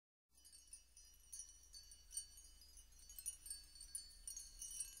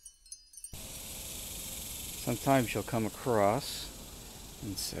Sometimes you'll come across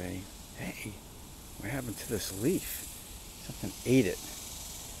and say, hey, what happened to this leaf? Something ate it.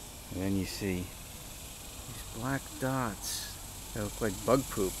 And then you see these black dots that look like bug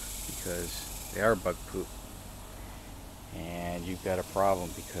poop, because they are bug poop. And you've got a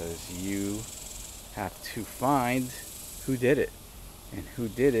problem, because you have to find who did it. And who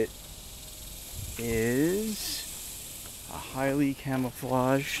did it is a highly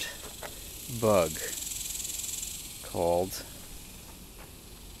camouflaged bug called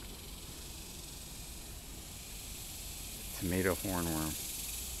tomato hornworm.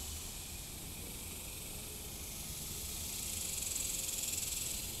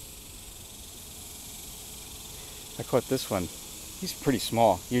 I caught this one. He's pretty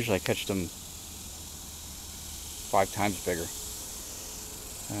small. Usually I catch them 5 times bigger.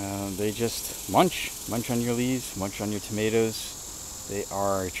 They just munch on your leaves, munch on your tomatoes. They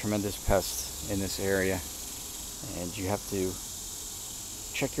are a tremendous pest in this area, and you have to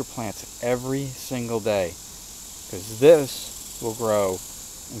check your plants every single day, because this will grow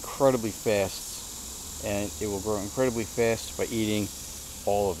incredibly fast, and it will grow incredibly fast by eating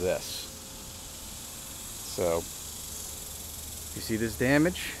all of this. So, you see this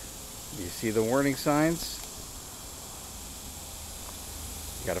damage? You see the warning signs?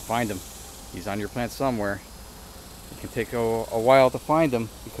 You gotta find him. He's on your plant somewhere. It can take a while to find him,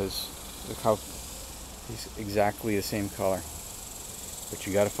 because look how he's exactly the same color. But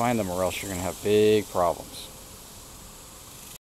you gotta find them, or else you're gonna have big problems.